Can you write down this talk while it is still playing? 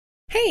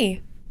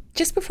Hey,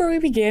 just before we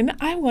begin,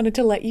 I wanted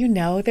to let you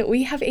know that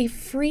we have a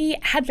free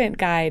Advent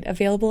guide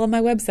available on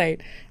my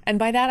website. And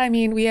by that, I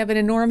mean we have an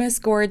enormous,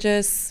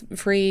 gorgeous,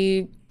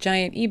 free,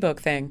 giant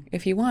ebook thing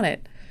if you want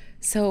it.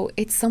 So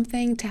it's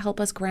something to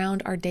help us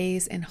ground our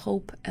days in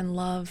hope and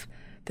love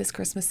this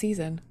Christmas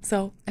season.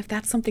 So if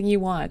that's something you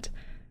want,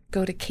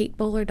 go to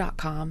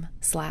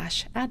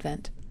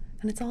katebowler.com/Advent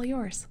and it's all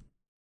yours.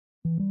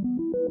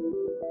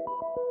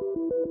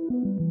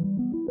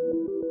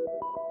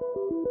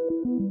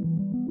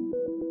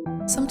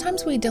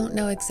 Sometimes we don't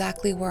know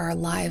exactly where our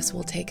lives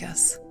will take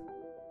us.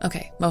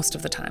 Okay, most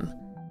of the time.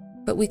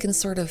 But we can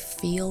sort of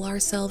feel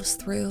ourselves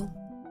through.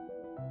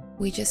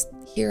 We just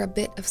hear a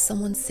bit of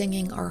someone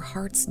singing our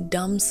heart's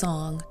dumb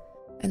song,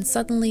 and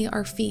suddenly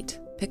our feet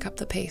pick up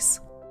the pace.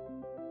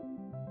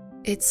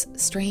 It's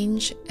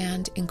strange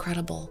and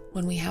incredible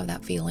when we have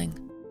that feeling,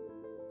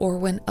 or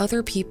when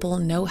other people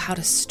know how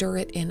to stir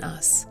it in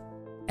us.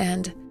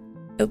 And,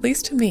 at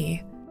least to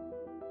me,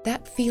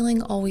 that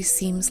feeling always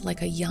seems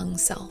like a young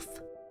self.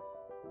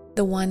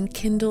 The one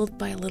kindled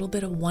by a little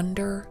bit of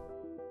wonder.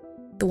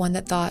 The one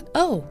that thought,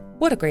 oh,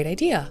 what a great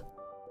idea.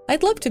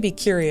 I'd love to be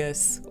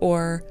curious.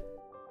 Or,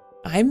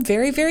 I'm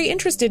very, very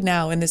interested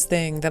now in this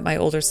thing that my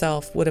older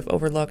self would have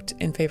overlooked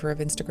in favor of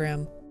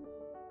Instagram.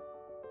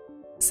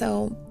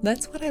 So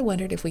that's what I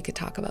wondered if we could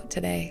talk about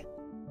today.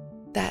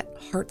 That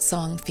heart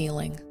song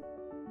feeling.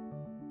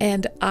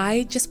 And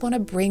I just want to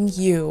bring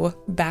you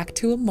back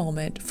to a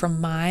moment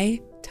from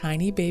my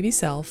tiny baby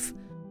self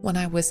when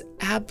I was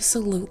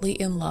absolutely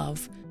in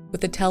love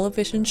with a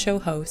television show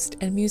host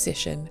and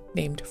musician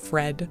named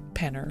Fred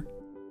Penner.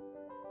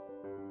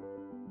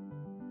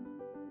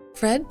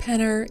 Fred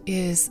Penner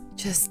is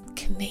just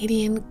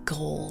Canadian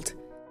gold.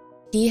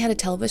 He had a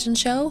television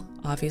show,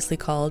 obviously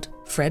called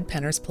Fred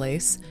Penner's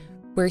Place,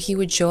 where he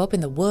would show up in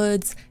the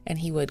woods and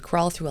he would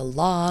crawl through a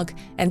log,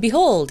 and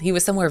behold, he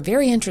was somewhere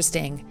very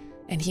interesting,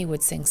 and he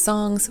would sing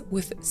songs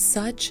with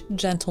such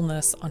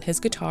gentleness on his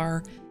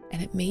guitar,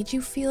 and it made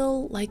you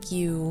feel like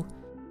you,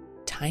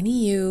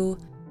 tiny you,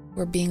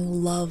 were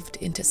being loved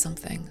into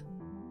something,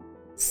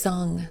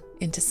 sung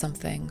into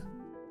something,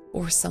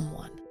 or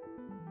someone.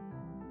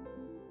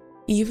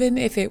 Even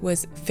if it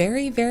was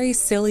very, very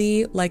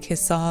silly, like his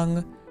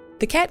song,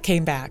 The Cat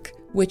Came Back,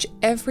 which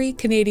every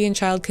Canadian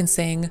child can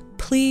sing,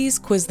 please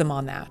quiz them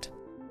on that.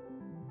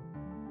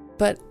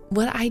 But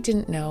what I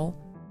didn't know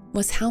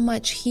was how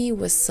much he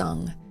was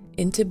sung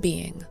into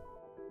being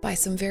by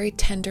some very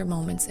tender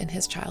moments in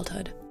his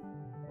childhood.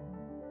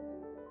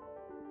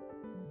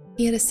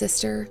 He had a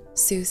sister,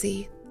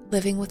 Susie,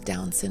 living with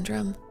Down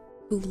syndrome,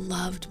 who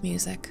loved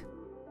music,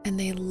 and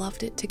they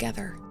loved it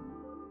together.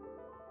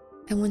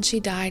 And when she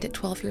died at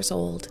 12 years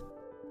old,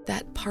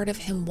 that part of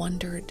him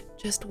wondered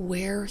just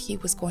where he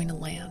was going to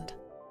land.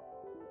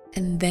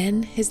 And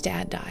then his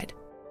dad died,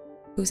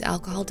 whose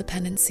alcohol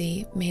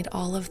dependency made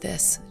all of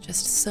this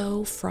just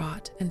so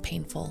fraught and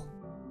painful.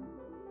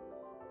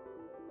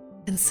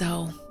 And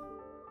so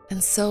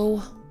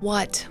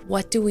what?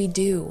 What do we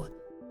do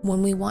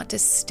when we want to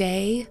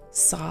stay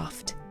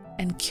soft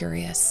and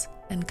curious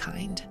and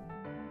kind?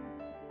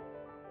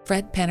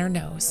 Fred Penner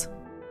knows,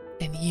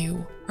 and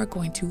you are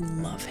going to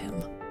love him.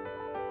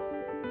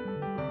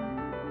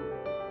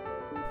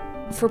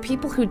 For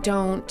people who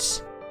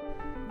don't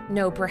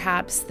know,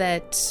 perhaps,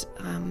 that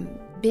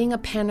being a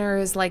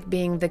Penner is like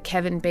being the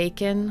Kevin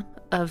Bacon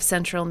of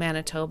central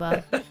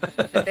Manitoba.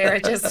 They're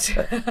just,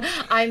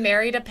 I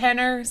married a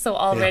Penner, so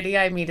already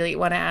I immediately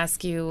want to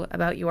ask you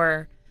about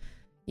your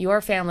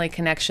family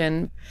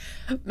connection.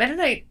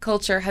 Mennonite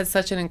culture has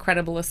such an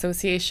incredible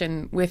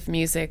association with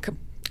music.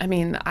 I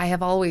mean, I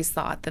have always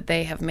thought that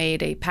they have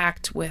made a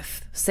pact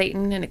with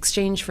Satan in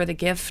exchange for the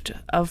gift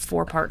of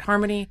 4-part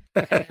harmony.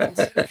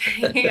 And,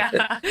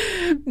 yeah,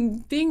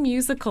 being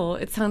musical,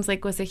 it sounds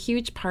like, was a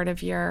huge part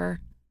of your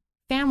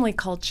family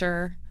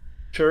culture.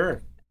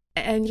 Sure.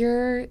 And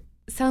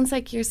sounds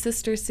like your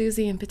sister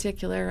Susie in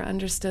particular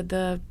understood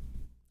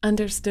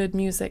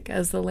music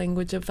as the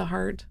language of the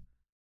heart.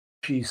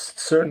 She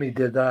certainly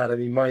did that. I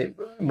mean,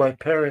 my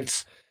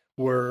parents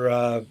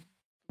were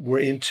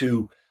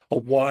into a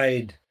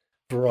wide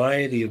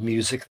variety of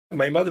music.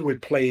 My mother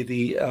would play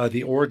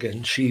the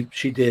organ. She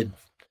did,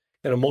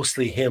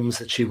 mostly hymns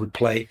that she would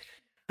play,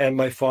 and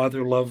my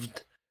father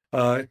loved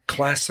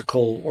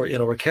classical or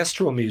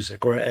orchestral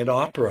music and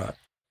opera.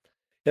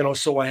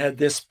 So I had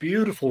this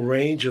beautiful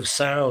range of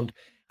sound,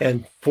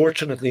 and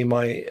fortunately,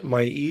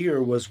 my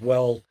ear was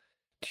well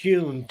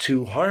tuned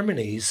to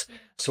harmonies.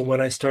 So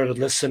when I started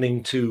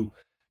listening to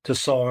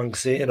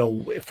songs,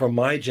 from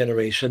my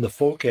generation, the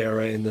folk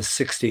era in the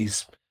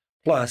 60s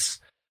plus,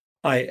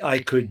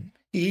 I could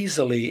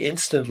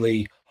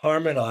instantly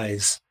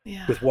harmonize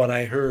with what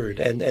I heard.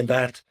 And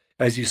that,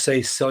 as you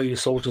say, sell your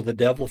soul to the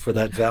devil for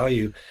that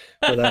value,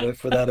 for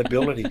that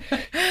ability.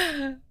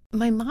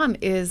 My mom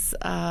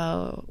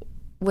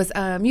was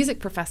a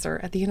music professor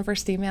at the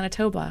University of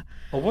Manitoba.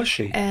 Oh, was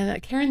she?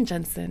 And Karen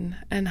Jensen,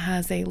 and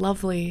has a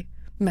lovely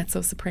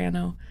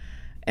mezzo-soprano.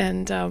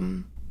 And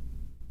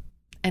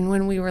And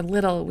when we were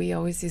little, we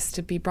always used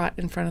to be brought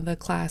in front of the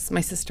class,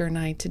 my sister and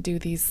I, to do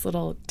these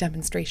little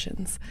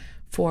demonstrations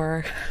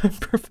for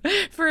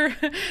for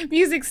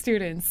music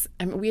students.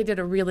 I mean, we did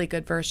a really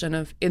good version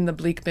of "In the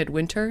Bleak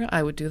Midwinter."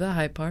 I would do the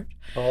high part.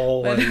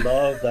 Oh, I But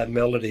love that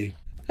melody.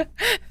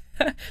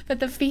 but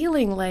the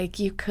feeling like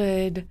you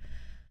could,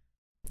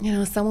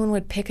 someone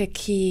would pick a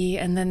key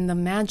and then the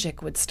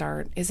magic would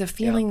start is a Yeah.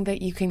 feeling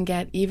that you can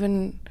get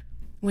even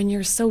when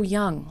you're so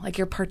young. Like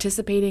you're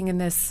participating in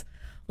this,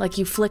 like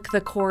you flick the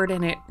chord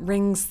and it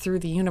rings through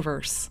the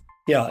universe.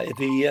 Yeah,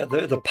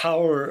 the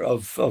power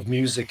of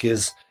music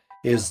is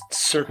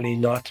certainly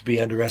not to be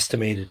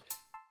underestimated.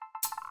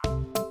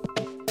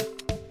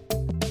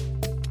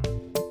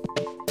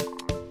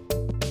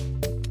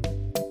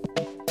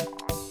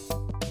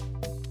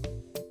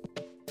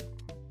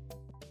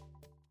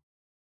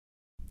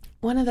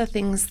 One of the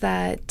things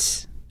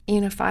that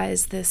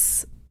unifies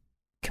this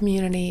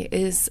community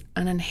is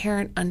an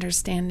inherent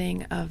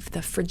understanding of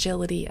the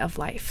fragility of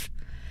life.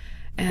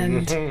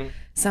 And Mhm.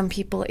 some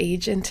people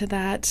age into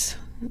that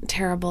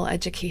terrible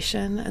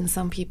education, and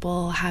some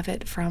people have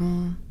it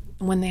from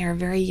when they are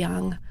very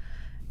young.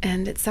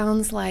 And it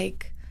sounds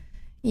like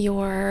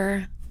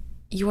your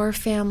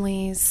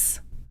family's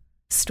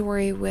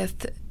story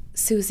with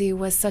Susie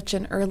was such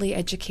an early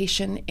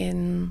education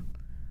in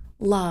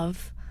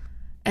love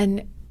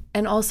and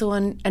also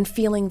and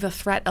feeling the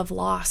threat of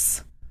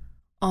loss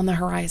on the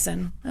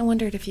horizon. I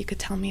wondered if you could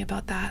tell me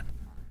about that.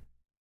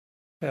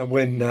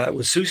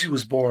 When Susie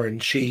was born,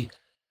 she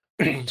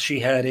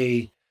she had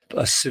a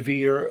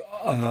severe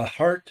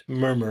heart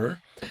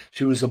murmur.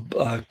 She was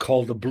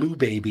called a blue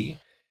baby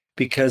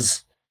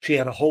because she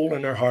had a hole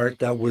in her heart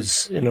that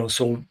was,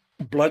 so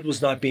blood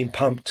was not being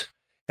pumped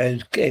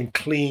and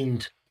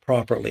cleaned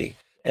properly.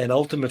 And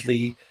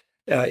ultimately,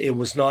 it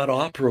was not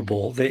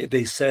operable.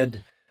 They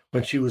said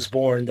when she was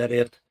born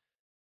that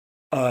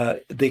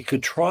they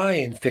could try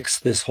and fix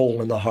this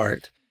hole in the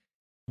heart,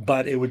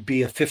 but it would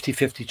be a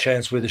 50-50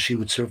 chance whether she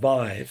would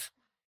survive.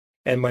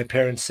 And my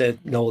parents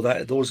said, no,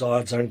 that those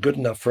odds aren't good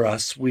enough for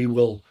us. We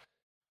will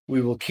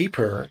keep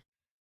her.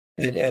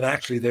 And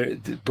actually, they're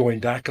going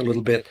back a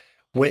little bit.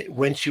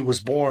 When she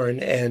was born,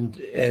 and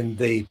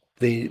they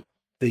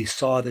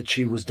saw that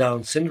she was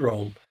Down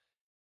syndrome,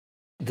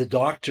 the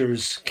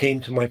doctors came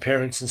to my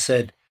parents and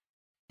said,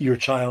 "Your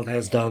child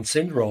has Down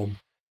syndrome.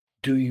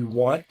 Do you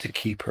want to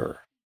keep her?"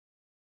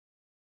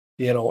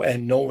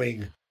 And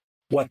knowing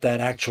what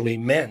that actually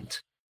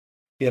meant,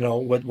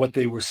 what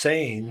they were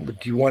saying.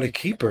 Do you want to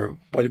keep her?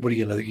 What are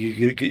you gonna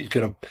you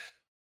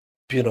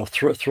gonna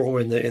throw her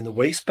in the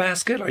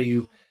wastebasket? Are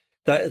you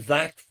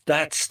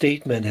that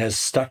statement has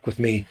stuck with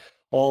me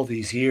all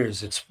these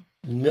years.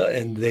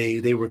 And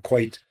they were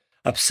quite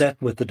upset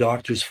with the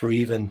doctors for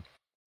even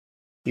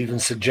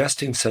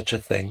suggesting such a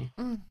thing.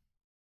 Mm.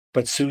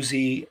 But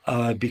Susie,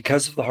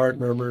 because of the heart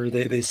murmur,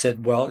 they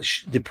said, well,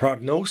 the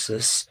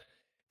prognosis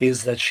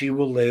is that she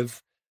will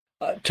live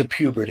to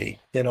puberty,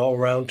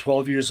 around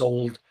 12 years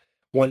old.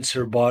 Once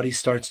her body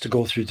starts to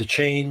go through the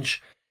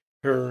change,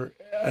 her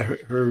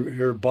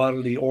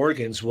bodily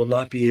organs will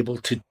not be able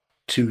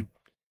to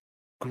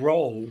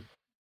grow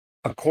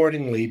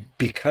accordingly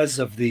because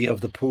of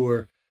the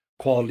poor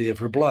quality of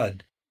her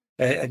blood,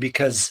 and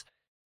because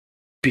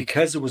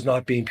it was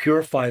not being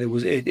purified,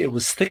 it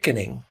was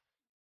thickening,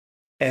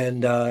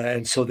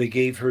 and so they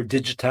gave her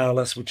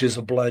digitalis, which is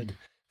a blood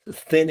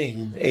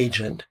thinning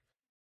agent.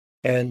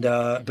 And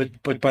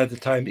but by the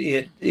time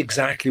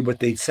exactly what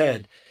they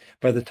said,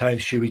 by the time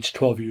she reached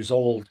 12 years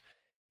old,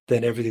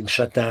 then everything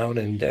shut down,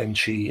 and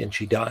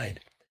she died.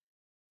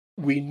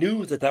 We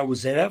knew that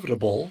was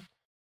inevitable,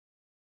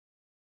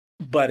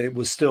 but it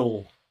was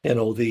still,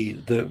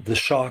 the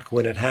shock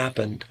when it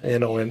happened,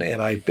 and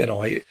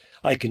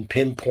I can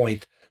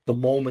pinpoint the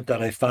moment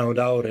that I found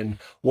out and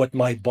what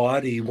my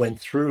body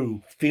went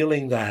through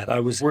feeling that. I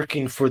was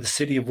working for the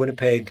city of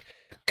Winnipeg,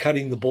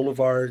 cutting the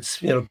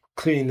boulevards,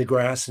 cleaning the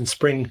grass in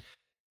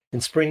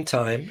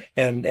springtime,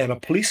 and a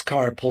police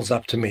car pulls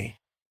up to me.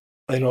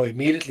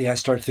 Immediately I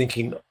start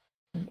thinking,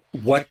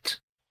 what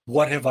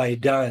have I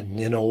done?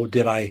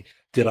 Did I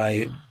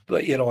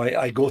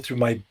I go through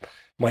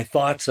my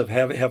thoughts of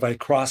have I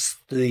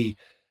crossed the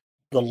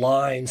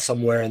line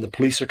somewhere and the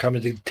police are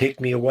coming to take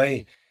me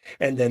away.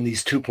 And then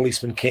these two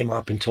policemen came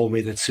up and told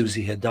me that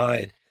Susie had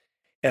died.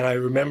 And I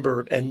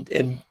remember,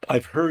 and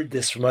I've heard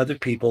this from other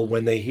people,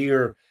 when they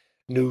hear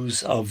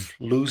news of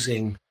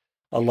losing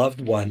a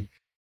loved one,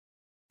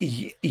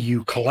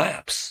 you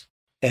collapse.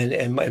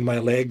 And my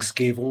legs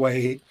gave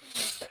away,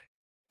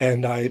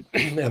 and I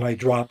and I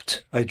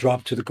dropped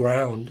to the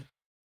ground.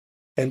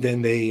 And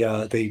then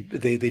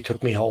they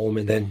took me home,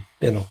 and then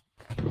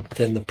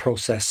the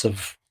process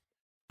of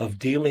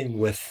dealing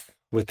with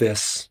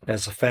this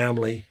as a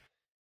family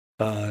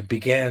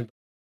began.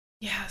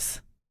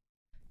 Yes.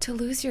 To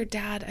lose your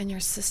dad and your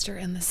sister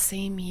in the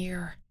same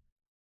year.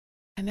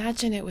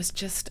 Imagine it was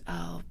just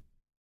a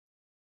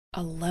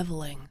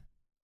leveling.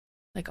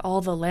 Like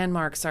all the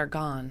landmarks are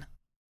gone.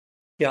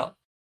 Yeah,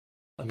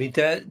 I mean,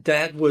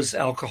 dad was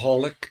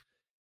alcoholic.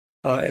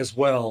 as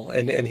well,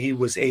 and he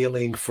was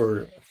ailing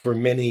for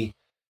many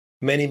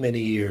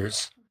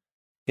years.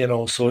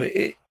 So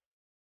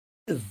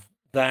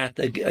that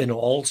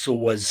also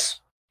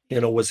was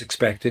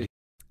expected.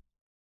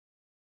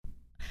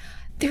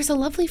 There's a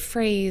lovely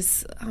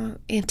phrase,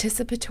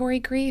 anticipatory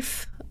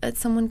grief, that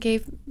someone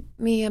gave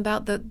me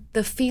about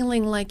the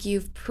feeling like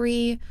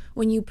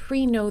when you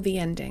know the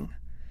ending,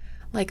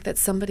 like that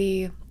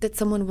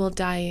someone will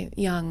die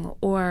young,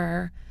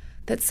 or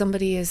that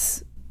somebody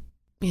is,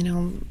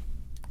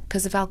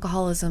 because of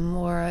alcoholism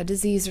or a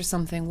disease or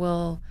something,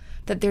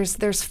 that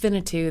there's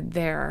finitude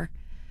there.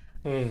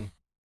 Mm.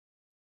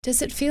 Do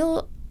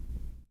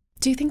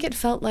you think it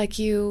felt like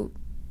you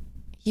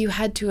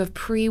had to have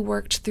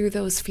pre-worked through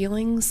those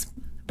feelings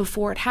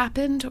before it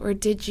happened, or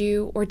did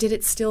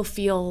it still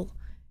feel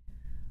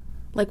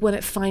like when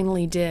it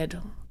finally did,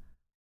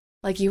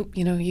 like you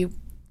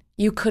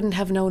couldn't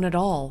have known at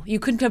all? You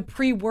couldn't have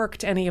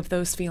pre-worked any of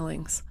those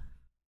feelings.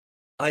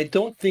 I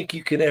don't think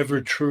you can ever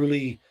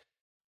truly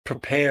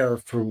prepare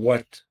for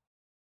what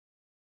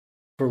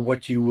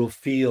you will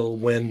feel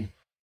when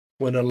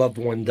a loved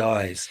one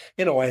dies.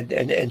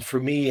 And for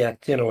me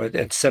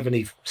at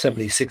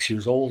 76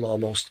 years old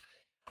almost,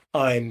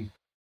 I'm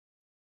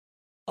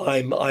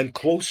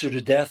closer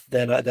to death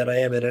than I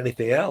am at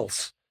anything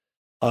else.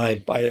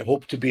 I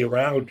hope to be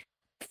around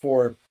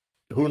for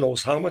who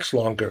knows how much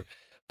longer,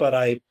 but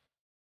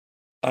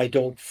I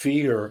don't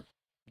fear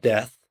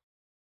death.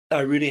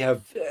 I really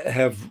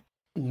have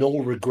no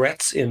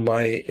regrets in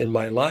my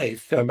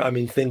life. I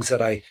mean, things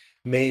that I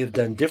may have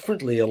done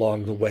differently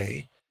along the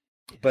way,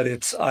 but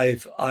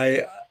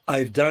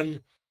I've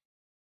done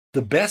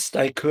the best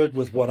I could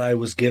with what I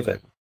was given.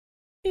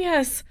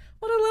 Yes.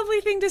 What a lovely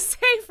thing to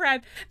say,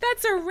 Fred.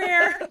 That's a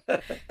rare,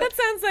 that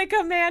sounds like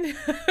a man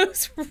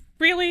who's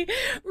really,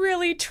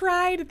 really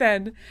tried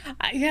then.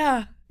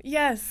 Yeah,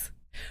 yes.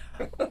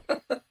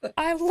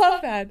 I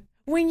love that.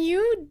 When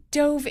you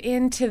dove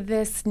into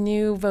this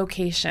new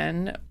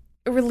vocation,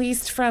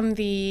 released from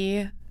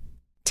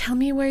tell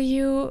me what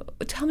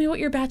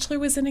your bachelor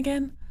was in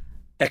again?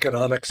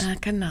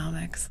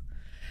 Economics.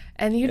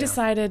 And you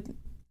decided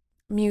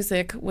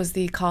music was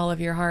the call of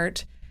your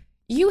heart.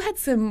 You had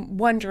some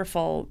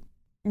wonderful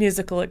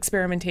musical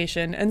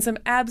experimentation and some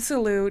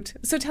absolute...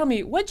 So tell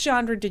me, what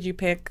genre did you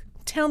pick?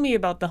 Tell me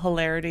about the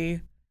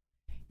hilarity.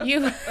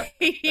 You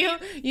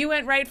you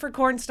went right for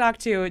Cornstalk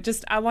too.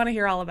 I want to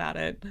hear all about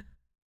it.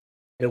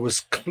 It was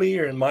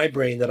clear in my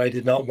brain that I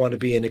did not want to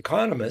be an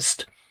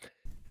economist,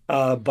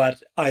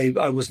 but I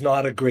was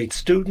not a great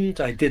student.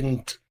 I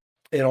didn't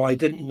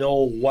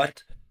know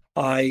what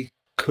I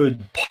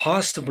could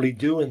possibly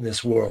do in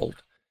this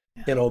world.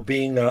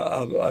 Being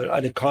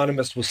an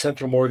economist with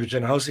Central Mortgage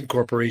and Housing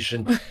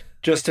Corporation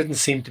just didn't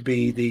seem to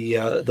be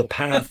the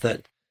path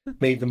that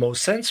made the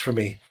most sense for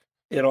me.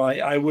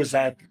 I was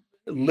at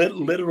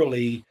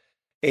literally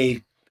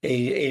a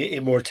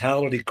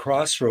mortality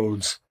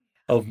crossroads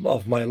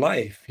of my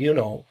life.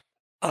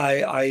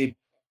 I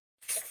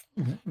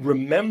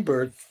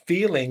remember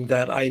feeling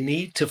that I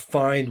need to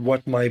find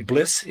what my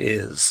bliss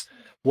is.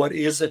 What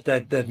is it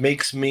that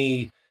makes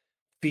me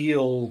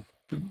feel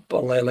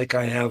like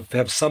I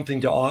have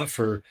something to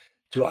offer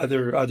to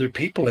other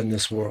people in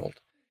this world?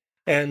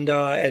 And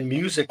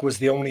music was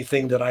the only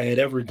thing that I had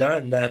ever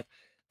done that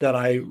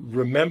I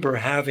remember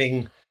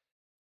having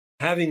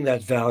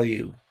that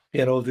value.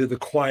 The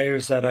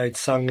choirs that I'd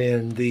sung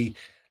in, the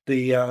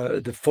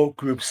folk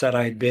groups that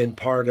I'd been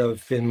part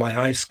of in my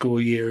high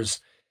school years,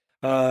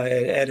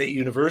 at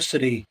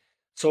university.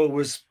 So it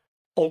was,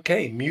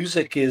 okay,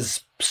 music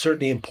is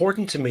certainly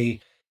important to me.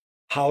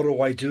 How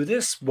do I do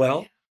this?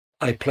 Well,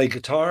 I play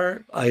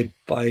guitar. I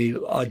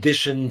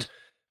auditioned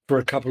for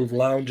a couple of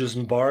lounges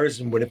and bars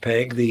in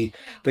Winnipeg. The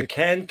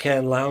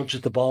Can Lounge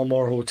at the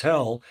Balmore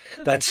Hotel,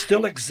 that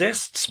still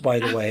exists, by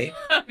the way.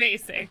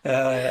 Amazing.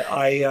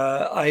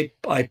 I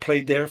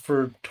played there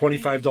for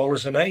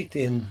 $25 a night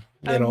in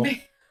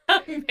Amazing.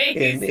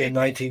 in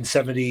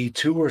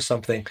 1972 or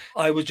something.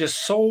 I was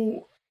just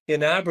so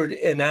enamored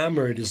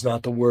is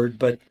not the word,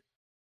 but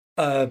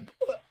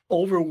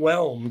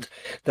overwhelmed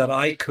that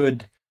I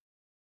could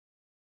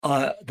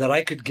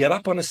get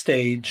up on a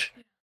stage,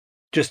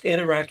 just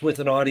interact with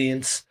an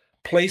audience,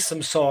 play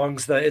some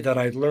songs that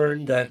I'd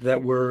learned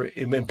that were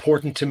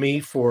important to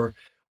me for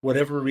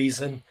whatever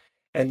reason,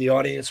 and the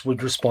audience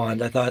would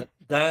respond. I thought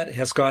that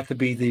has got to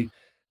be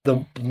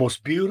the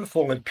most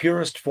beautiful and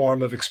purest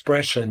form of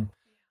expression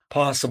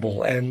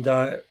possible. And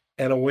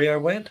away I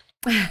went.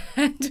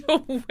 And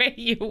away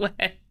you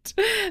went.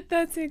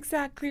 That's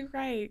exactly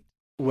right.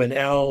 When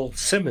Al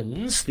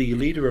Simmons, the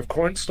leader of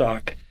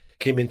Cornstalk,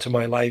 came into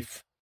my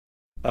life,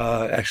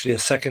 actually a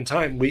second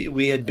time,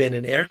 we had been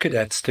in Air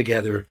Cadets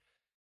together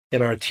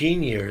in our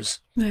teen years.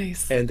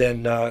 Nice. And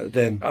then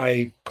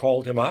I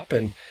called him up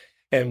and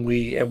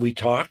we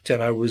talked,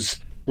 and I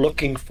was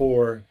looking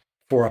for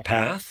a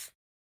path.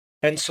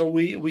 And so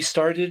we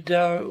started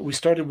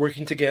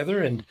working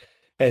together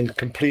and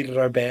completed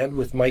our band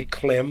with Mike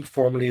Klim,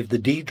 formerly of the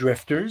D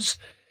Drifters,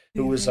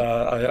 who was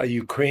a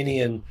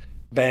Ukrainian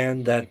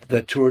band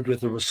that toured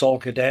with the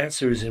Rusalka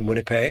Dancers in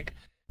Winnipeg,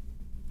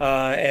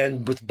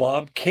 and with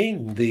Bob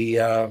King, the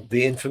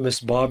infamous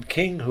Bob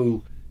King,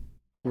 who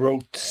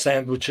wrote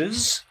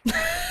Sandwiches,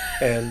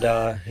 and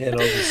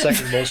the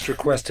second most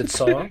requested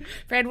song.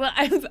 Fred, well,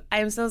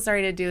 I'm so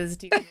sorry to do this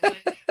to you.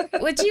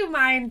 Would you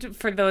mind,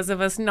 for those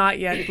of us not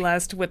yet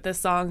blessed with the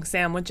song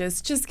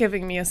Sandwiches, just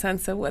giving me a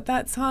sense of what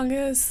that song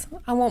is?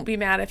 I won't be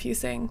mad if you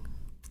sing.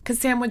 Because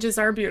sandwiches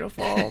are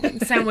beautiful.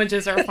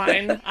 Sandwiches are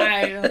fine.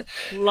 I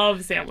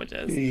love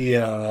sandwiches.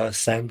 Yeah,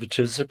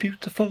 sandwiches are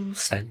beautiful.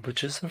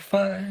 Sandwiches are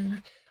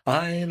fine.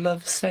 I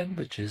love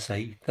sandwiches. I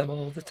eat them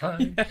all the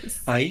time.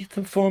 Yes. I eat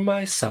them for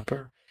my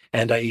supper,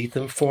 and I eat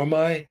them for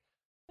my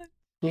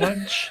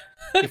lunch.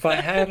 If I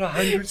had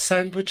 100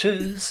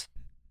 sandwiches,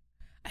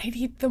 I'd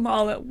eat them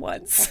all at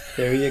once.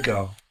 there you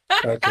go.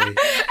 Okay. And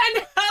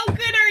how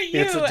good are you?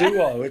 It's a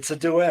duo. It's a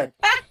duet.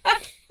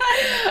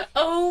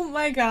 Oh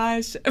my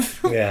gosh.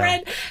 Yeah.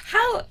 Fred,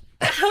 how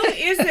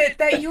is it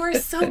that you are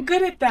so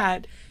good at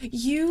that?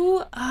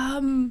 You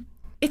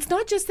it's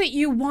not just that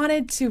you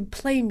wanted to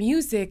play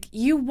music,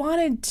 you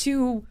wanted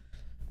to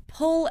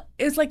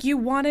it's like you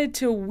wanted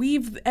to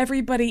weave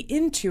everybody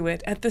into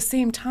it at the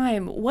same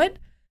time. What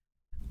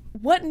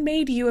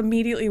made you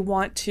immediately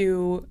want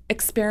to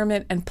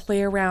experiment and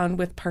play around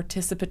with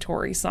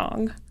participatory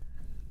song?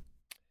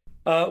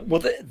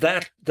 Well,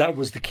 that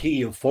was the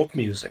key of folk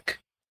music.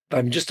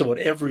 I mean, just about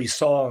every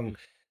song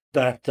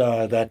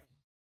that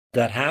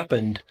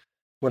happened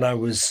when I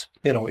was,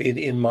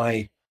 in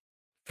my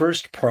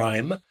first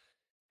prime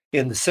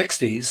in the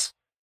 60s,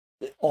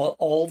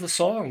 all the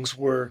songs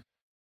were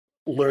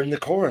learn the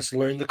chorus,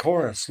 learn the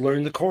chorus,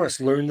 learn the chorus,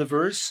 learn the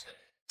verse,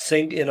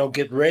 sing,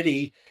 get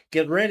ready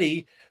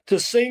to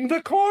sing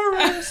the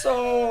chorus.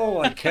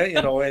 Oh, I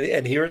can't,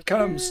 and here it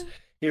comes.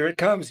 Here it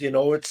comes,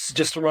 it's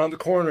just around the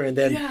corner. And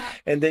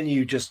then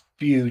you just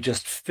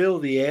fill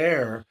the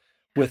air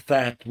with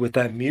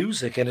that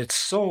music. And it's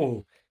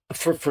so,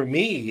 for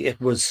me, it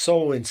was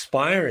so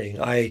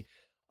inspiring. I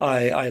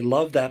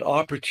love that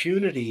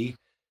opportunity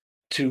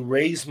to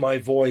raise my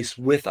voice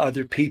with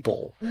other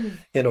people,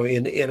 in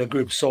a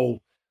group. So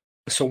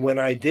when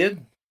I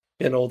did,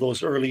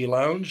 those early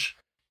lounge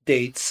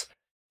dates,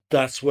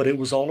 that's what it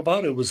was all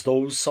about. It was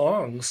those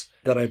songs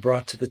that I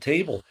brought to the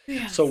table.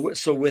 Yes.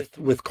 So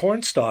with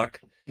Cornstalk,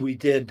 we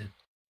did,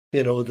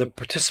 the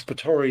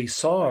participatory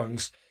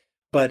songs,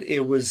 but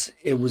it was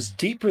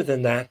deeper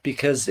than that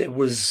because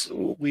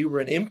we were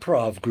an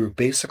improv group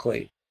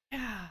basically.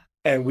 Yeah.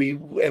 And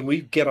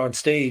we'd get on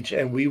stage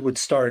and we would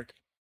start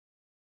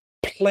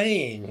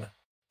playing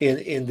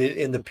in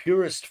the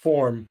purest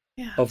form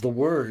of the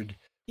word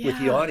with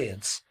the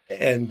audience.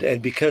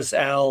 And because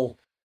Al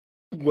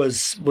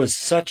was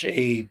such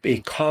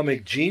a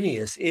comic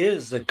genius,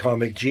 is a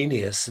comic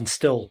genius, and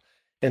still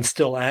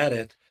at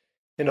it,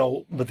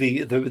 but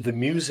the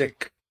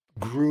music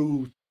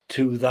grew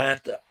to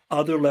that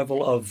other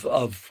level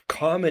of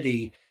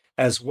comedy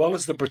as well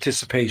as the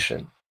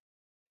participation.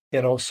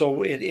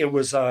 So it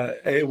was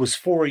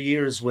 4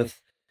 years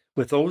with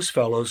those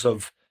fellows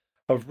of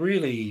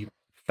really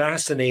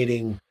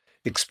fascinating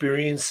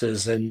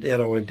experiences, and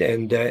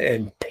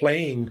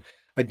playing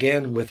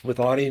again with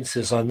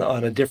audiences on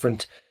a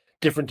different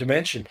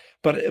dimension.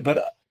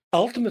 But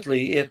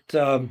ultimately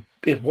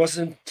it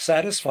wasn't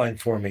satisfying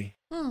for me.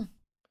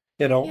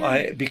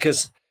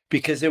 Because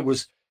it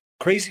was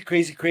crazy,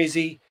 crazy,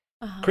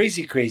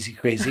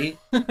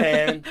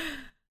 and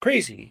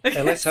crazy.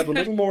 And let's have a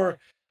little more.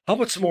 How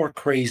about some more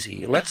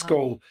crazy? Let's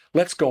go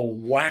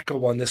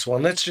wacko on this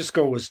one. Let's just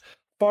go as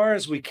far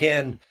as we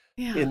can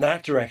in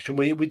that direction.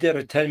 We did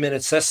a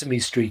 10-minute Sesame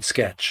Street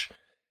sketch,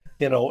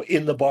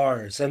 in the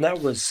bars, and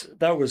that was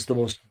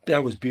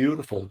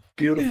beautiful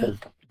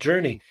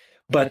journey.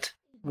 But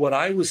what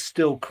I was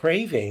still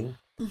craving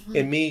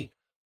in me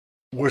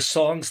were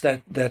songs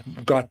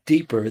that got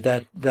deeper,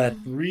 that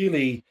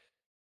really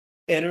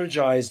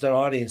energized an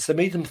audience, that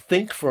made them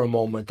think for a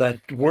moment,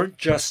 that weren't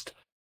just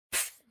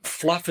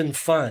fluff and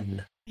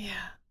fun,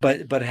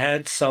 but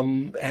had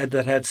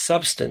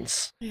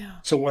substance.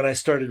 So when I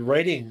started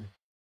writing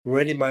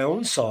my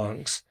own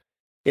songs,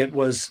 it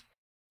was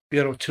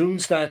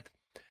tunes that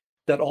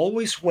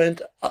always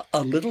went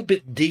a little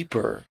bit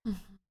deeper,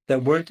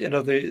 that weren't,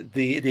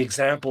 the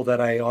example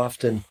that I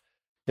often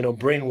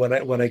bring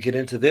when I get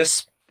into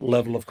this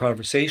level of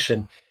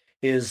conversation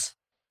is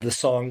the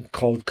song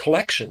called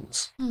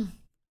Collections.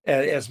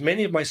 As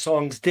many of my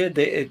songs did,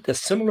 a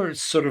similar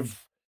sort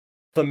of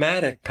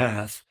thematic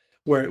path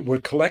where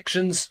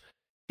collections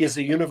is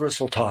a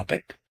universal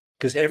topic,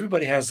 because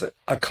everybody has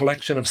a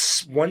collection of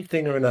one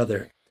thing or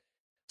another.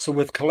 So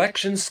with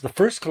Collections, the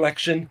first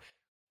collection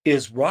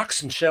is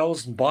rocks and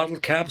shells and bottle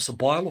caps, a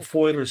bottle of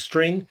foil or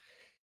string.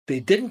 They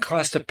didn't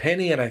cost a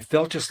penny, and I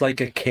felt just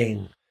like a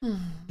king.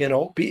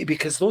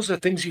 Because those are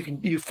things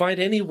you find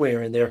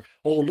anywhere in there.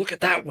 Oh, look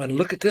at that one.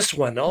 Look at this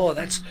one. Oh,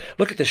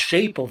 look at the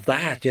shape of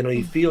that.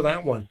 You feel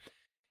that one.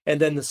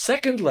 And then the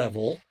second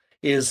level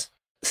is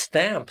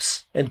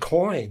stamps and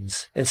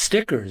coins and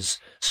stickers,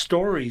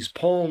 stories,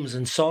 poems,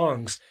 and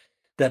songs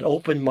that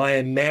open my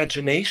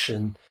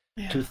imagination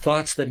Yeah. to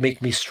thoughts that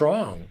make me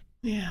strong.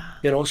 Yeah.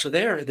 So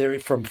they're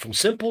from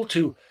simple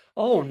to,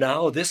 oh,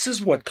 now this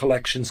is what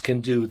collections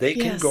can do. They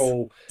can Yes.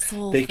 go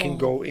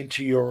Soulful.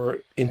 into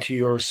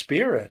your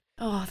spirit.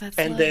 Oh, that's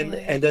And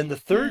lovely. then the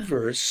third Yeah.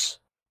 verse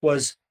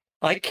was,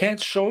 I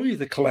can't show you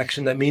the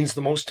collection that means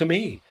the most to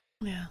me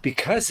Yeah.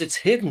 because it's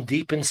hidden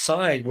deep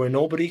inside where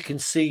nobody can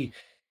see.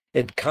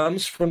 It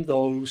comes from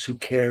those who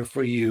care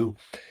for you.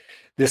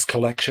 This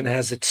collection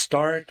has its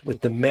start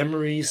with the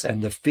memories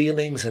and the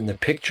feelings and the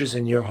pictures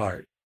in your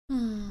heart.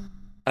 Hmm.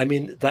 I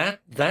mean,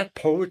 that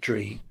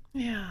poetry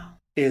Yeah.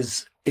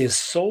 is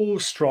so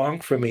strong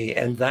for me,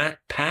 and that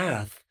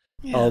path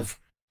Yeah. of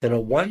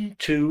 1,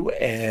 2,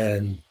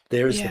 and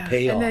there's the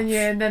payoff.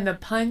 And then the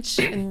punch,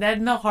 and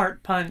then the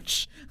heart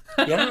punch.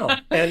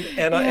 Yeah,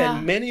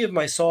 and many of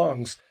my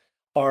songs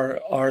are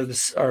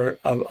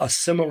a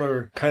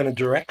similar kind of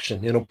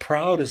direction.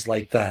 Proud is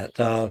like that.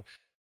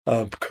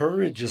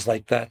 Courage is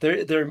like that.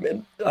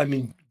 I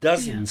mean,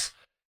 dozens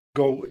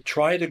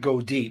try to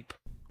go deep.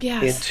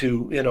 Yes.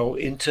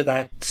 into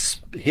that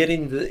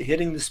hitting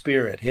the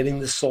spirit, hitting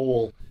the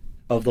soul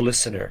of the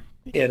listener,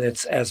 and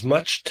it's as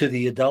much to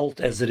the adult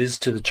as it is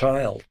to the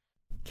child.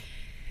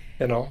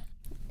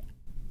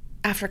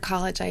 After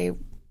college, I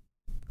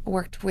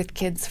worked with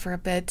kids for a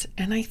bit,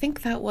 and I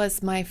think that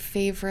was my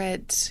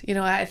favorite.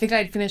 I think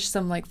I'd finished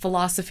some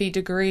philosophy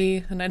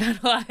degree, and I'd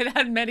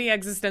had many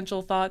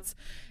existential thoughts,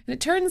 and it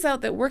turns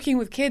out that working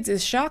with kids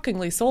is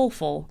shockingly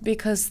soulful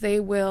because they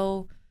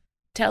will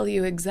tell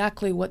you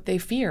exactly what they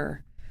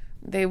fear.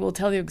 They will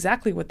tell you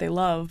exactly what they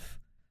love.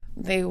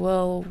 They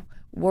will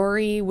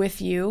worry with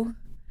you.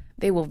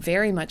 They will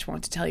very much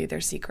want to tell you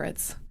their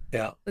secrets.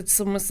 Yeah. It's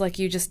almost like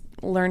you just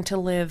learn to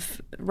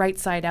live right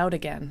side out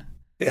again.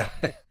 Yeah.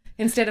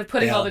 Instead of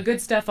putting all the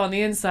good stuff on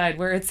the inside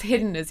where it's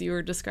hidden, as you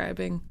were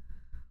describing.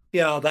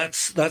 Yeah,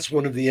 that's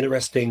one of the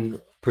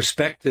interesting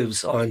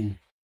perspectives on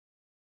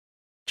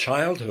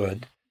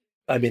childhood.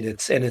 I mean,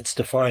 it's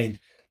defined.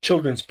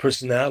 Children's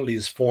personality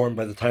is formed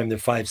by the time they're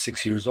 5,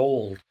 6 years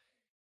old.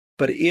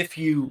 But if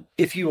you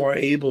are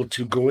able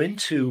to go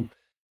into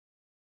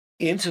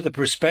the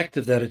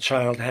perspective that a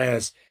child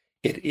has,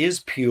 it is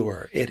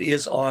pure, it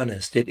is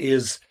honest, it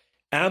is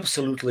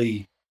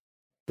absolutely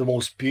the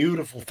most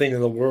beautiful thing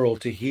in the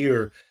world to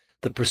hear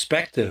the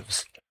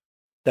perspectives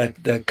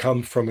that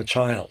come from a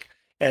child.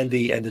 And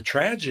the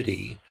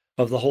tragedy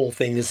of the whole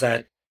thing is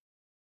that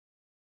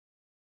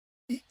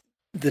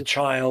the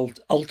child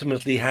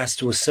ultimately has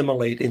to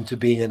assimilate into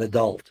being an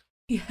adult.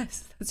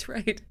 Yes, that's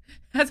right.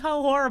 That's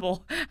how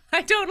horrible.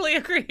 I totally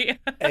agree.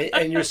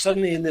 and you're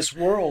suddenly in this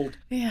world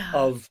Yeah.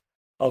 of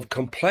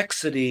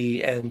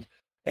complexity and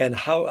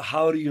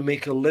how do you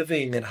make a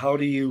living, and how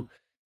do you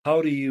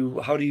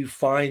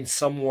find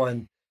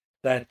someone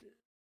that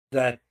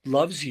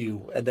loves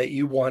you and that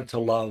you want to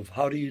love?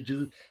 How do you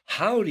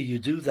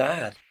do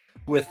that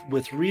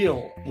with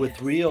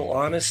real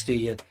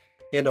honesty, and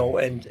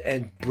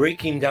and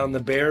breaking down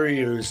the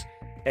barriers,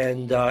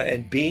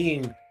 and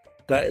being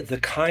the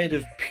kind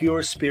of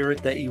pure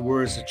spirit that you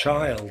were as a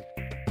child.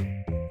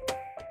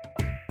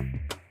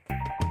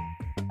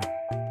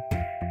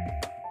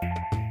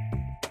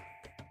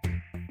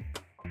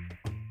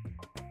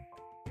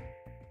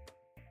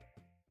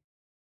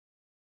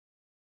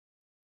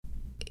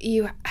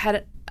 You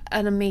had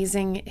an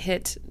amazing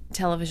hit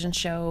television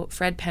show,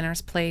 Fred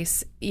Penner's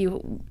Place.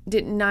 You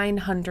did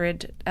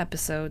 900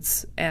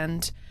 episodes,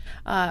 and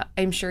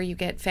I'm sure you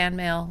get fan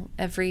mail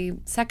every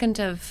second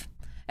of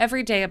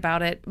every day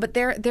about it. But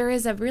there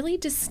is a really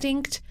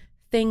distinct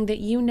thing that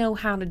you know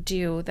how to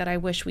do that I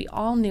wish we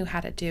all knew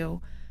how to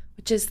do,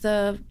 which is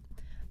the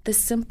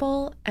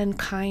simple and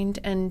kind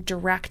and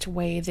direct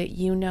way that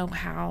you know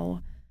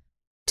how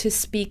to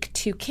speak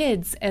to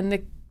kids and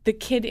the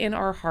kid in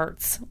our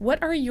hearts.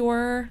 What are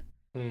your,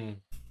 I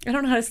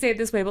don't know how to say it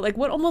this way, but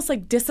what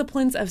almost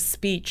disciplines of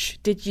speech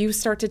did you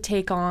start to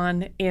take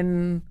on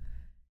in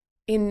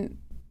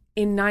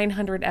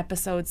 900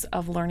 episodes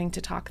of learning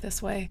to talk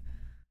this way?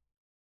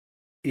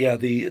 Yeah,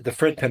 the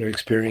Fred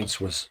Penner's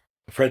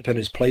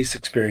Place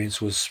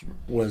experience was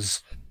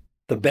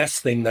the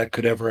best thing that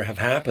could ever have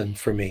happened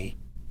for me,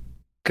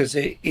 because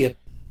it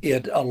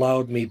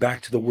allowed me,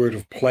 back to the word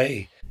of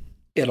play,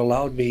 it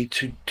allowed me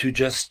to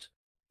just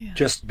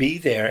be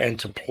there and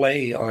to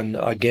play on,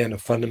 again, a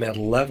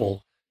fundamental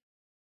level.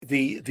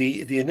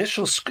 The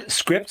initial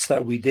scripts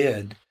that we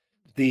did,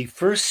 the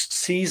first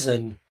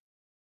season,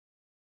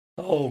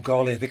 oh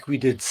golly, I think we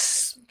did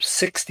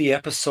 60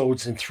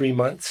 episodes in 3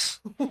 months.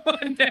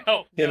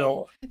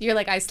 No. You're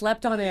like, I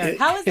slept on air.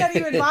 How is that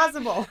even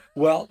possible?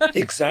 Well,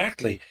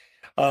 exactly.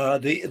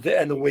 And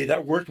the way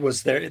that worked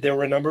was there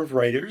were a number of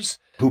writers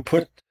who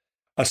put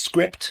a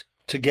script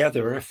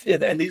together,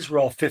 and these were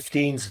all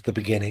 15s at the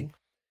beginning,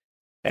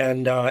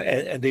 and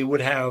they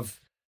would have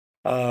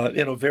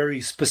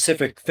very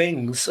specific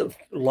things,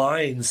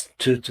 lines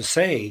to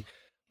say,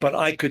 but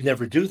I could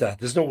never do that.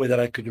 There's no way that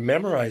I could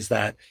memorize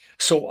that.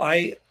 So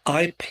I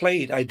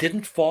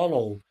didn't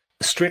follow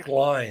strict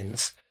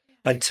lines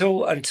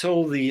until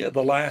the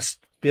last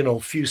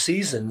few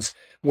seasons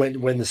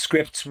when the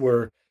scripts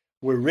were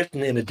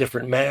written in a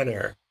different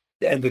manner.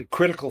 And the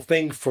critical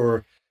thing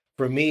for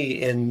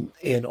me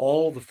in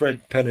all the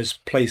Fred Penner's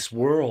Place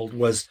world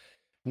was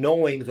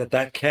knowing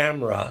that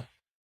camera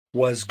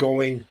was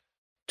going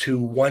to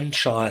one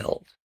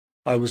child.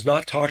 I was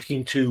not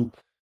talking to,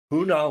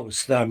 who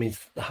knows, I mean,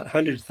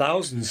 hundreds,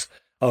 thousands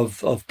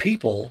of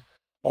people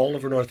all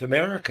over North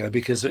America,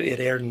 because it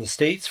aired in the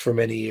States for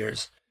many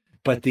years.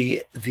 But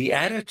the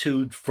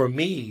attitude for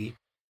me,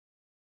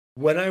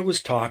 when I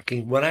was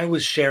talking, when I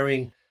was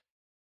sharing,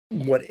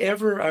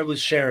 whatever I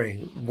was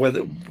sharing,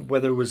 whether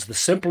it was the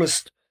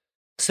simplest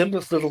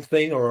little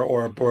thing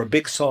or a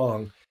big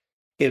song,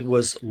 it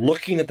was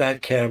looking at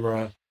that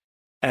camera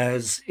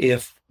as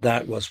if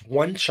that was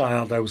one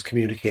child I was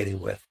communicating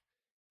with.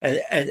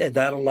 And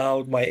that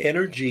allowed my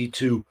energy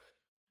to,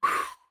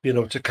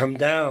 to come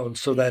down,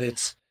 so that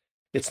it's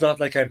not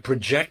like I'm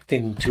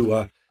projecting to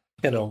a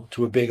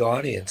big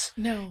audience.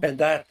 No. And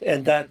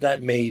that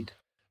made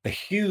a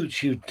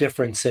huge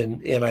difference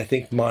in I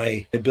think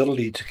my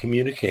ability to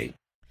communicate.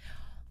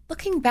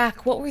 Looking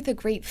back, what were the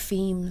great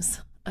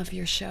themes of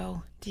your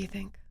show, do you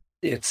think?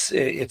 It's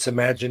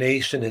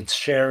imagination, it's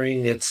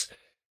sharing, it's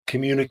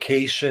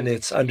communication,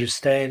 it's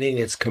understanding,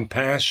 it's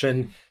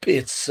compassion,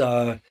 it's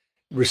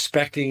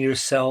respecting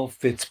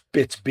yourself,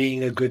 it's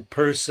being a good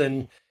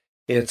person,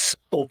 it's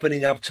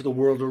opening up to the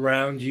world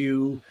around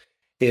you,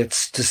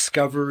 it's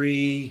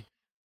discovery,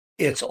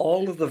 it's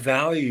all of the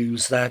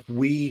values that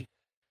we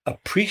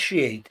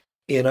appreciate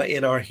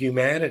in our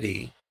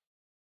humanity,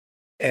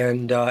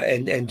 and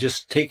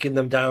just taking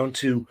them down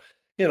to,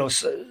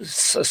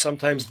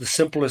 sometimes the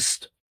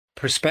simplest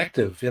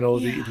perspective,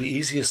 the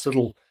easiest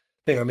little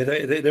thing. I mean,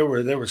 there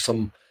were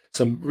some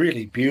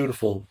really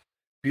beautiful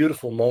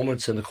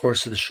moments in the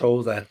course of the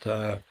show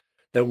that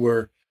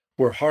were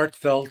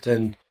heartfelt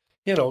and,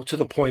 to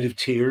the point of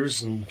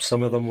tears, and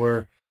some of them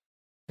were,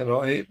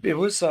 it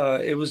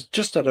was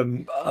just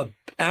a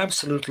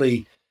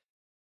absolutely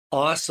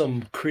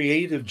awesome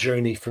creative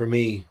journey for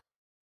me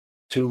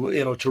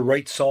to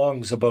write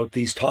songs about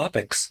these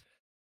topics.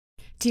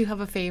 Do you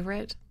have a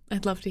favorite?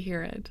 I'd love to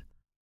hear it.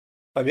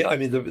 I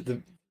mean,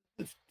 the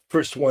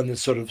first one that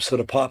sort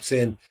of pops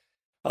in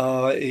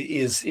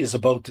is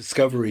about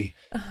discovery.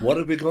 Uh-huh. What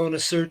are we going to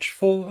search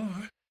for?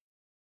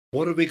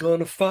 What are we going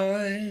to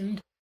find?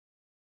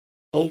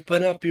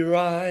 Open up your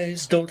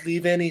eyes, don't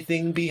leave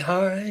anything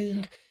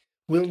behind.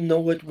 We'll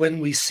know it when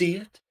we see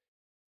it,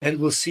 and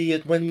we'll see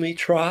it when we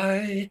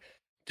try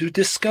to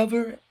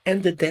discover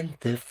and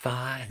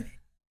identify.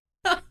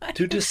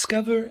 To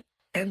discover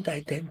and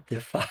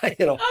identify.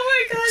 Oh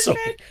my gosh, So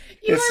man!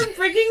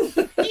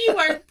 You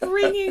are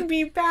bringing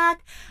me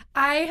back.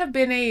 I have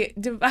been a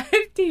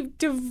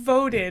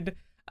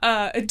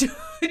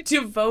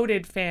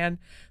devoted fan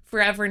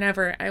forever and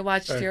ever. I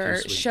watched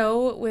your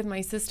show with my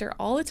sister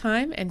all the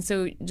time, and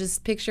so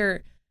just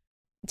picture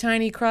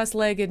tiny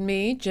cross-legged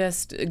me,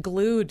 just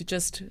glued,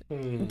 just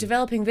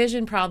developing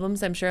vision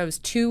problems. I'm sure I was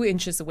 2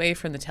 inches away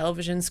from the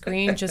television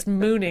screen, just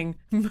mooning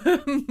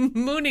at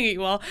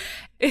you all.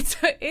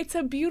 It's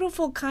a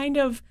beautiful kind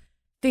of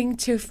thing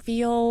to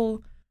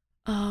feel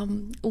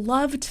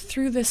loved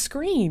through the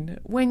screen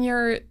when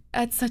you're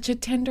at such a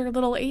tender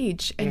little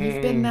age, and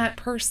you've been that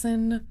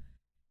person.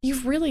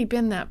 You've really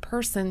been that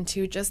person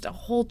to just a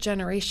whole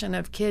generation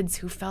of kids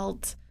who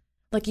felt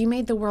like you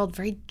made the world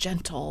very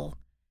gentle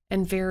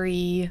and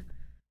very,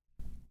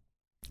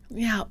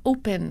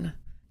 open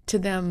to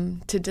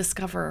them to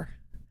discover.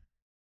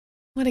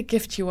 What a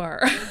gift you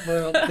are.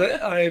 Well,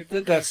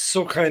 that's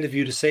so kind of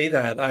you to say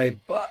that.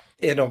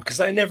 Because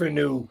I never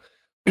knew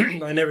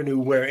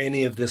where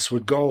any of this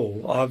would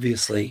go,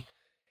 obviously,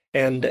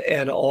 and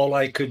all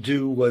I could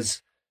do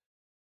was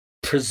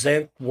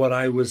present what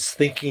I was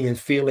thinking and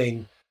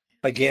feeling,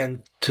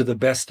 again, to the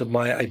best of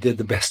I did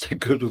the best I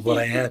could with what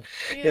I had,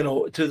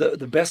 to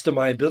the best of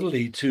my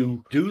ability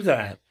to do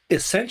that.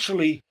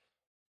 Essentially,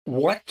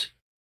 what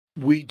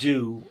I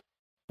do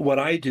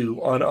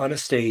on a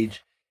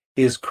stage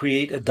is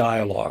create a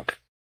dialogue.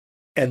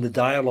 And the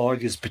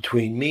dialogue is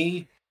between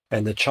me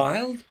and the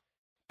child,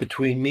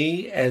 between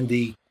me and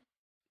the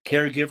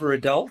caregiver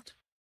adult,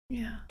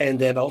 and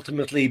then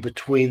ultimately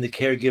between the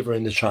caregiver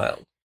and the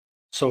child.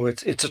 So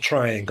it's a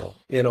triangle,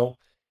 and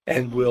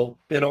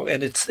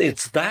and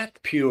it's that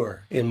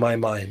pure in my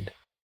mind.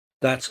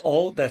 That's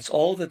all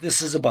that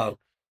this is about.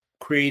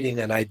 Creating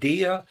an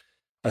idea,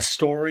 a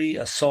story,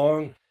 a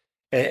song,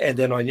 and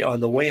then on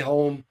the way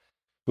home,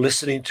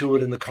 listening to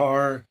it in the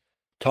car,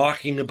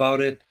 talking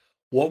about it.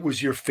 What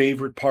was your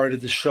favorite part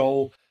of the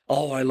show?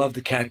 Oh, I love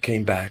the cat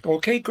came back.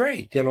 Okay,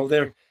 great.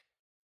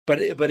 But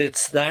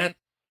it's that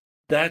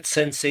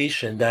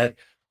sensation that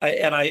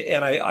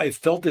I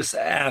felt this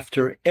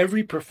after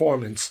every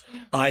performance.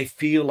 I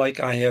feel like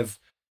I have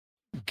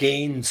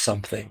gained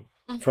something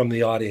from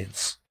the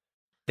audience.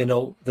 There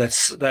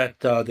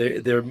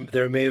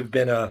may have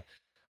been a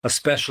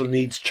special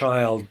needs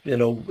child,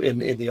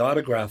 in the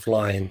autograph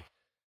line,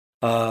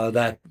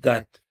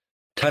 that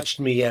touched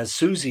me as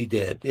Susie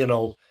did.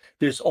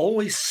 There's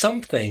always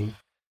something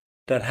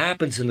that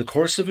happens in the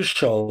course of a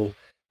show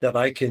that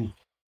I can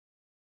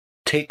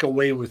take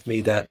away with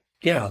me that,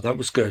 yeah, that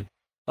was good.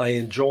 I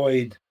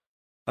enjoyed,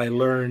 I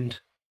learned,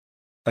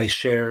 I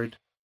shared,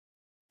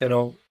 you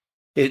know,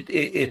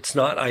 it's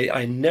not,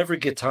 I never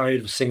get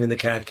tired of singing The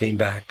Cat Came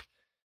Back.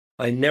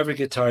 I never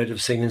get tired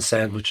of singing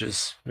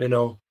Sandwiches, you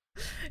know.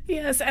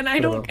 Yes, and I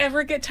don't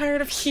ever get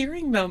tired of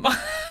hearing them.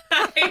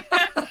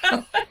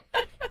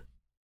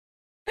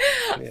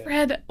 Yeah.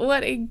 Fred,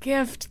 what a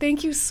gift.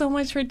 Thank you so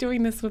much for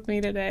doing this with me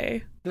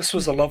today. This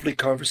was a lovely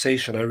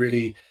conversation. I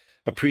really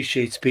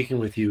appreciate speaking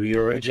with you.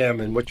 You're a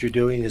gem, and what you're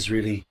doing is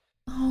really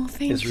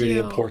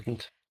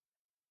important.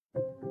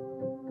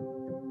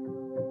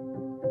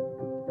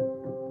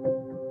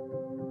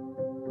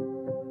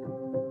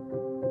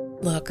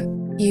 Look,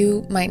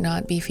 you might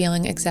not be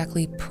feeling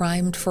exactly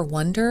primed for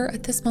wonder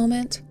at this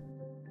moment.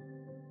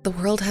 The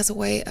world has a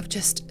way of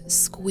just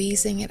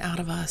squeezing it out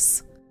of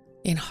us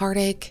in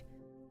heartache,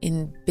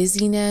 in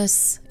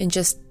busyness, in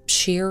just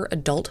sheer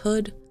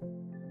adulthood.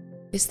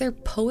 Is there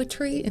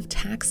poetry in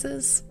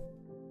taxes?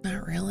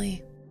 Not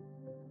really.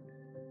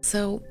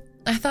 So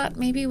I thought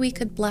maybe we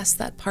could bless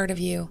that part of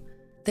you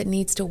that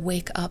needs to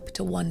wake up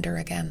to wonder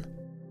again,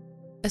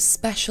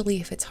 especially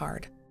if it's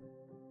hard.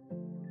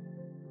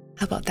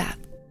 How about that?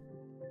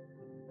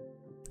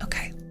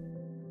 Okay.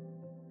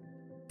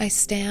 I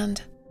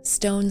stand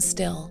stone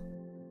still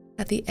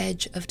at the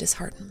edge of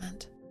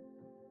disheartenment.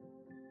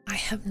 I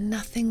have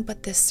nothing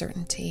but this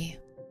certainty.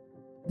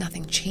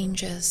 Nothing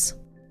changes,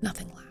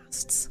 nothing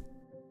lasts.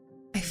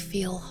 I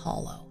feel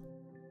hollow.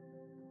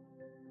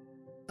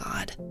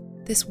 God,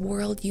 this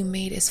world you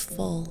made is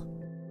full.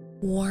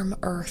 Warm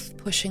earth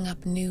pushing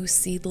up new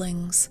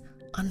seedlings,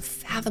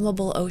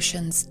 unfathomable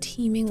oceans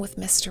teeming with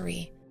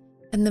mystery,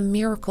 and the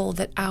miracle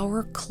that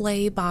our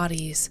clay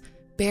bodies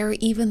bear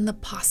even the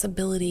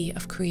possibility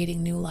of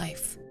creating new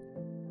life.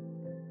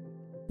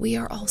 We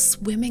are all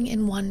swimming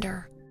in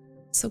wonder,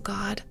 so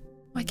God,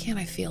 why can't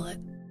I feel it?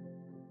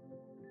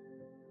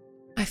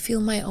 I feel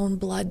my own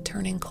blood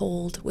turning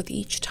cold with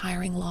each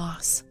tiring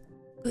loss.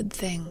 Good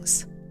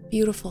things,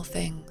 beautiful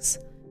things,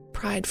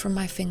 pried from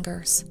my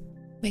fingers,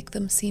 make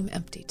them seem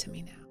empty to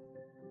me now.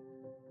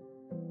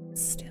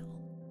 Still.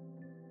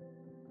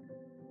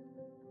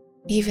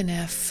 Even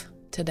if,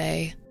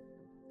 today,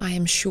 I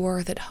am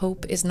sure that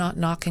hope is not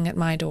knocking at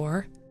my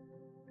door,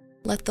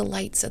 let the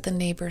lights at the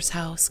neighbor's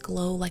house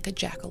glow like a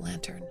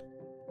jack-o'-lantern.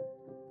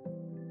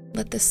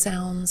 Let the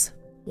sounds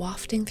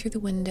wafting through the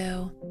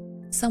window,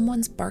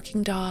 someone's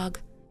barking dog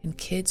and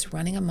kids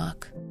running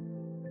amok,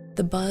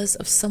 the buzz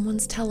of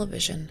someone's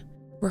television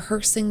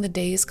rehearsing the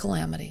day's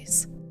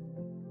calamities,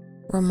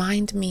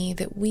 remind me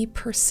that we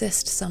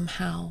persist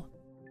somehow,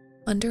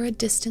 under a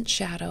distant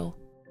shadow,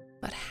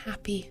 but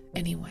happy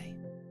anyway.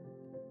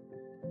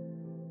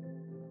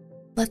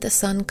 Let the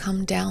sun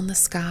come down the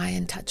sky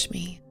and touch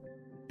me,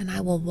 and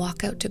I will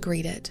walk out to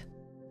greet it,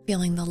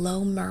 feeling the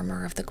low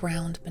murmur of the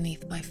ground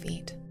beneath my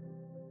feet.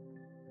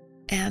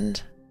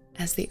 And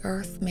as the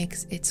earth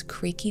makes its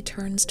creaky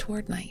turns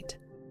toward night,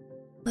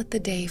 let the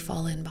day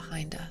fall in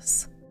behind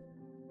us.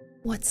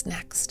 What's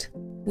next,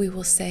 we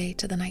will say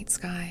to the night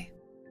sky,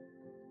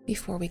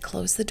 before we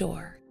close the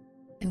door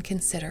and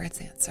consider its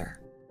answer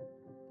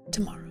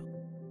tomorrow.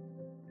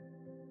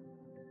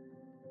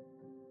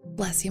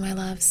 Bless you, my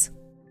loves.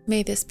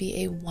 May this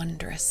be a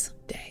wondrous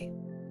day.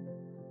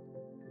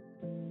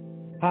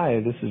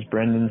 Hi, this is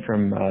Brendan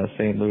from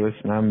St. Louis,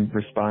 and I'm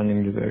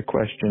responding to the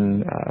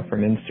question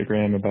from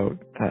Instagram about,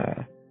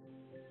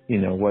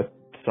 what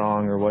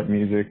song or what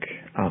music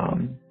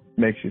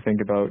makes you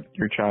think about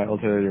your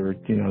childhood or,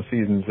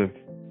 seasons of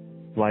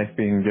life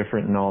being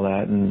different and all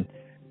that. And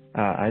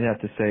I'd have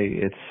to say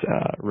it's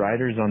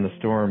Riders on the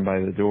Storm by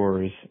The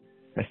Doors.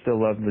 I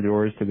still love The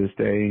Doors to this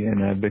day,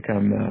 and I've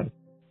become,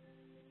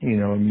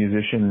 a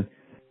musician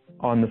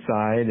on the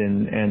side,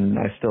 and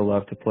I still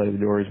love to play The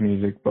Doors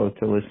music, both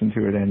to listen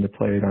to it and to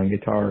play it on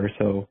guitar.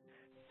 So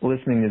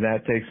listening to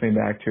that takes me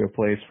back to a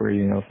place where,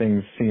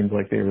 things seemed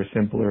like they were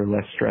simpler,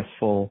 less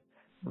stressful,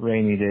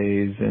 rainy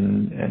days,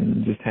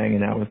 and just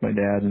hanging out with my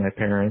dad and my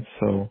parents.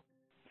 So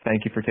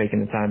thank you for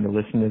taking the time to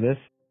listen to this.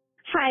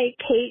 Hi,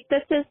 Kate.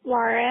 This is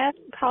Laura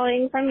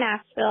calling from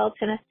Nashville,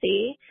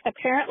 Tennessee.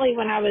 Apparently,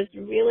 when I was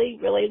really,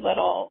 really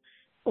little,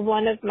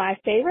 one of my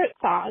favorite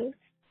songs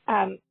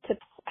to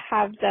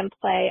have them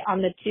play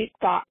on the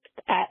jukebox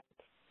at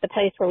the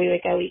place where we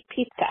would go eat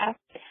pizza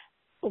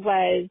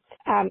was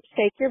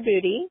Shake Your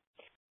Booty.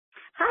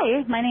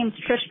 Hi, my name's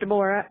Trish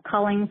DeBoer,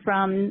 calling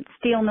from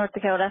Steele, North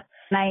Dakota,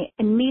 and I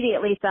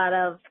immediately thought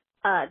of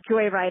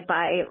Joyride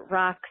by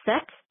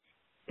Roxette.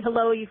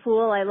 Hello, you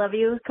fool, I love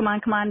you. Come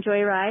on,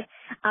 Joyride.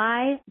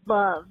 I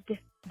loved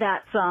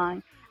that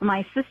song.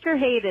 My sister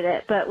hated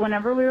it, but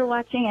whenever we were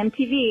watching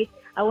MTV,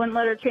 I wouldn't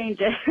let her change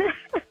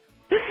it.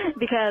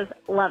 Because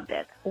loved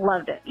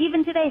it.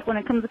 Even today, when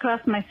it comes across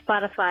my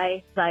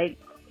Spotify, I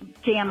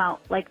jam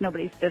out like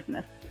nobody's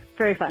business.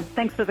 Very fun.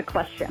 Thanks for the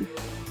question.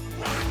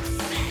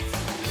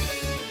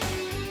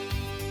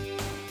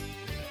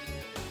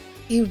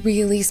 A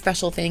really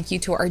special thank you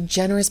to our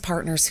generous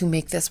partners who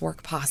make this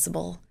work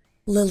possible.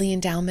 Lilly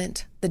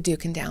Endowment, the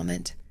Duke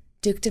Endowment,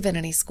 Duke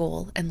Divinity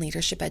School, and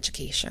Leadership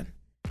Education.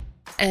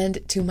 And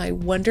to my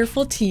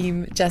wonderful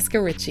team,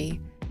 Jessica Ritchie,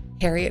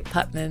 Harriet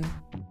Putman,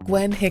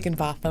 Gwen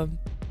Higginbotham,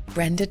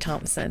 Brenda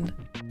Thompson,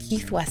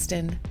 Keith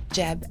Weston,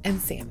 Jeb, and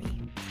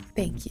Sammy.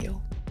 Thank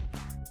you.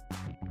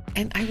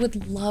 And I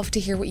would love to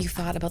hear what you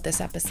thought about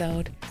this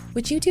episode.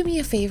 Would you do me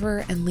a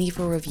favor and leave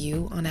a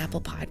review on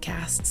Apple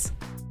Podcasts?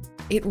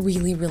 It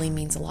really, really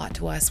means a lot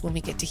to us when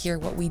we get to hear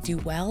what we do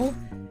well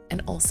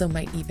and also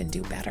might even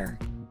do better.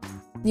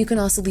 You can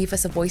also leave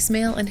us a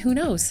voicemail, and who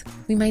knows,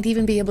 we might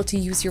even be able to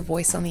use your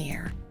voice on the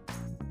air.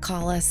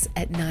 Call us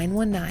at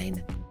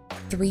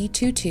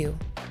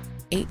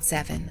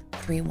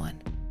 919-322-8731.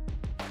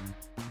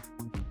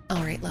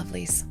 All right,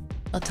 lovelies,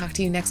 I'll talk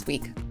to you next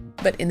week.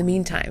 But in the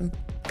meantime,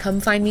 come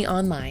find me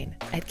online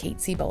at Kate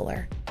C.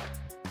 Bowler.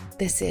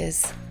 This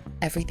is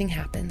Everything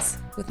Happens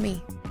with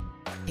me,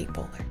 Kate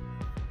Bowler.